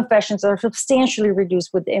reduced. False confessions are substantially reduced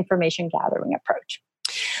with the information gathering approach.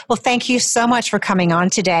 Well, thank you so much for coming on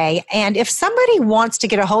today. And if somebody wants to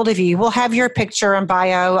get a hold of you, we'll have your picture and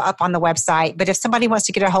bio up on the website. But if somebody wants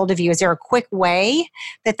to get a hold of you, is there a quick way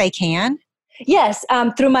that they can? Yes,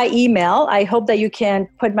 through my email. I hope that you can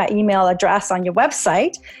put my email address on your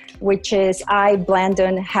website, which is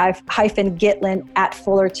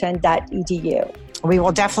Blandon-Gitlin@fullerton.edu. We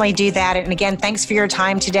will definitely do that. And again, thanks for your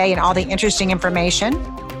time today and all the interesting information.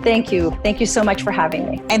 Thank you. Thank you so much for having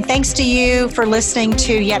me. And thanks to you for listening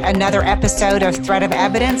to yet another episode of Thread of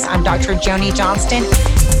Evidence. I'm Dr. Joni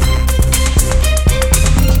Johnston.